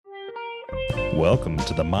Welcome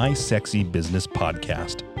to the My Sexy Business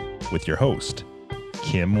Podcast with your host,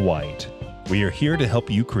 Kim White. We are here to help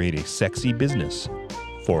you create a sexy business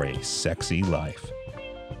for a sexy life.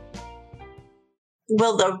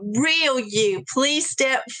 Will the real you please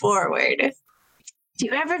step forward? Do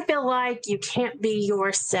you ever feel like you can't be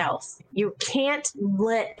yourself? You can't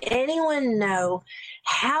let anyone know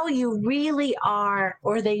how you really are,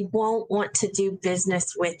 or they won't want to do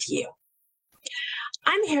business with you.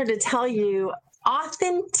 I'm here to tell you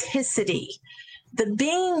authenticity, the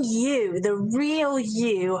being you, the real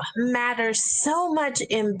you, matters so much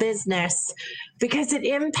in business because it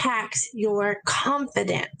impacts your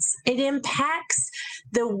confidence. It impacts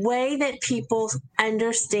the way that people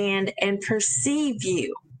understand and perceive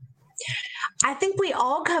you. I think we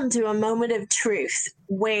all come to a moment of truth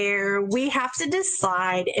where we have to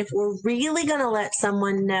decide if we're really going to let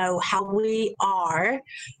someone know how we are,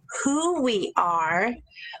 who we are,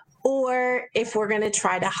 or if we're going to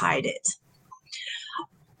try to hide it.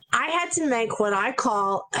 I had to make what I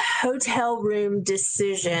call a hotel room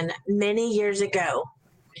decision many years ago.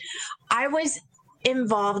 I was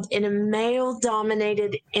involved in a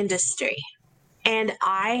male-dominated industry, and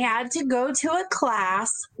I had to go to a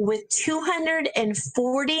class with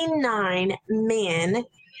 249 men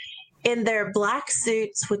in their black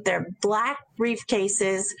suits with their black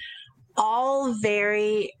briefcases, all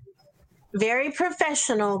very, very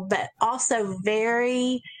professional, but also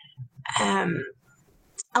very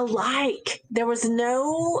alike. There was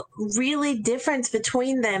no really difference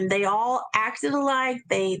between them. They all acted alike.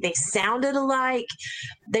 They sounded alike.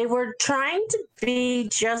 They were trying to be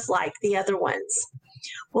just like the other ones.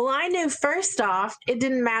 Well, I knew first off, it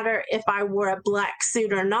didn't matter if I wore a black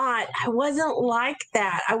suit or not. I wasn't like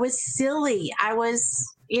that. I was silly. I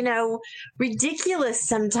was, ridiculous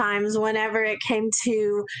sometimes whenever it came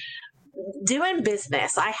to doing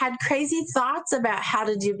business. I had crazy thoughts about how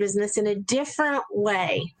to do business in a different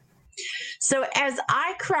way. So as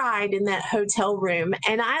I cried in that hotel room,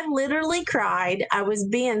 and I literally cried, I was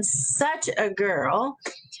being such a girl.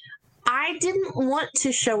 I didn't want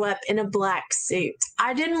to show up in a black suit.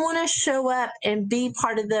 I didn't want to show up and be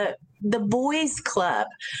part of the boys club.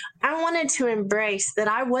 I wanted to embrace that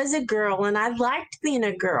I was a girl and I liked being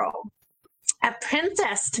a girl. A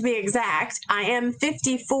princess, to be exact. I am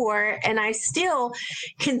 54 and I still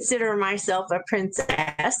consider myself a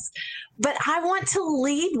princess, but I want to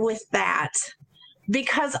lead with that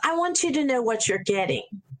because I want you to know what you're getting.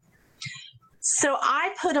 So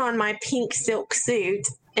I put on my pink silk suit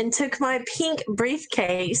and took my pink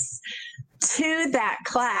briefcase to that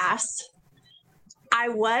class. I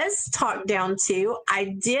was talked down to.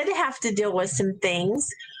 I did have to deal with some things.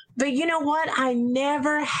 But you know what? I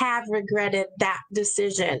never have regretted that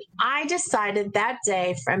decision. I decided that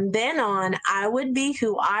day from then on, I would be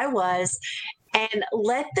who I was and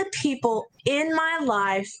let the people in my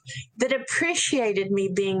life that appreciated me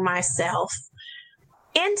being myself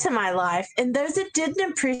into my life. And those that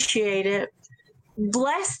didn't appreciate it,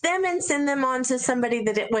 bless them and send them on to somebody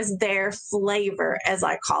that it was their flavor, as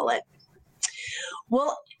I call it.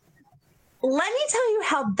 Well, let me tell you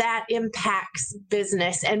how that impacts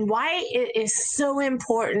business and why it is so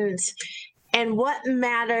important and what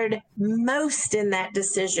mattered most in that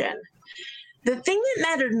decision. The thing that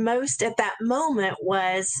mattered most at that moment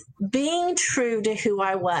was being true to who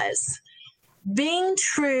I was, being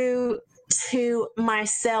true to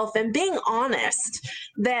myself and being honest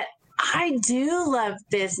that I do love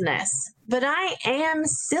business, but I am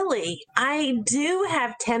silly. I do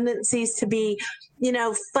have tendencies to be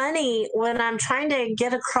funny when I'm trying to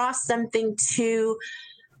get across something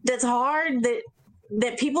that's hard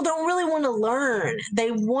that people don't really want to learn.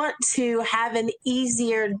 They want to have an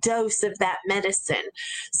easier dose of that medicine.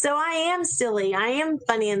 So I am silly. I am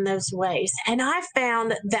funny in those ways. And I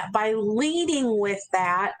found that by leading with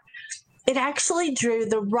that, it actually drew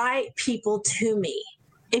the right people to me.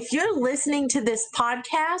 If you're listening to this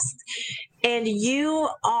podcast and you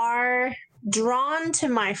are drawn to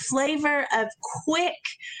my flavor of quick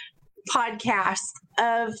podcast,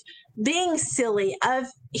 of being silly, of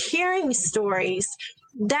hearing stories,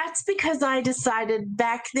 that's because I decided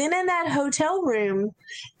back then in that hotel room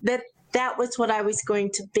that was what I was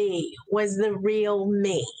going to be, was the real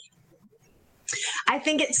me. I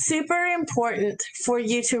think it's super important for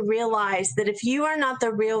you to realize that if you are not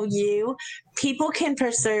the real you, people can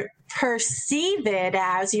perceive it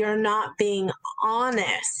as you're not being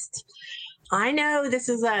honest. I know this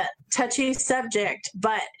is a touchy subject,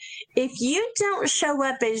 but if you don't show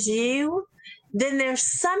up as you, then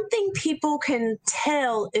there's something people can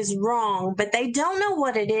tell is wrong, but they don't know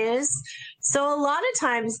what it is. So a lot of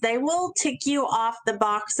times they will tick you off the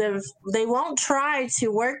box of, they won't try to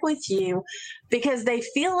work with you because they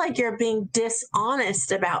feel like you're being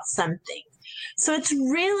dishonest about something. So it's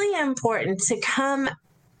really important to come,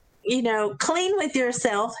 clean with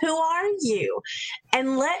yourself. Who are you?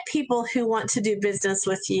 And let people who want to do business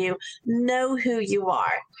with you know who you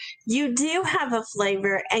are. You do have a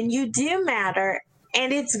flavor and you do matter,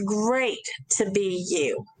 and it's great to be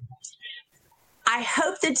you. I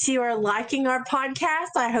hope that you are liking our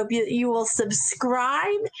podcast. I hope you will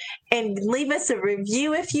subscribe and leave us a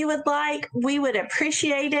review if you would like. We would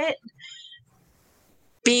appreciate it.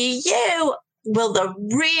 Be you. Will the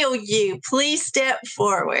real you please step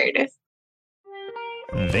forward?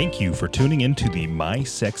 Thank you for tuning into the My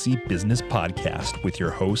Sexy Business Podcast with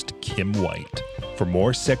your host, Kim White. For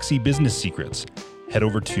more sexy business secrets, head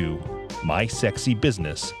over to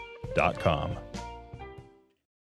mysexybusiness.com.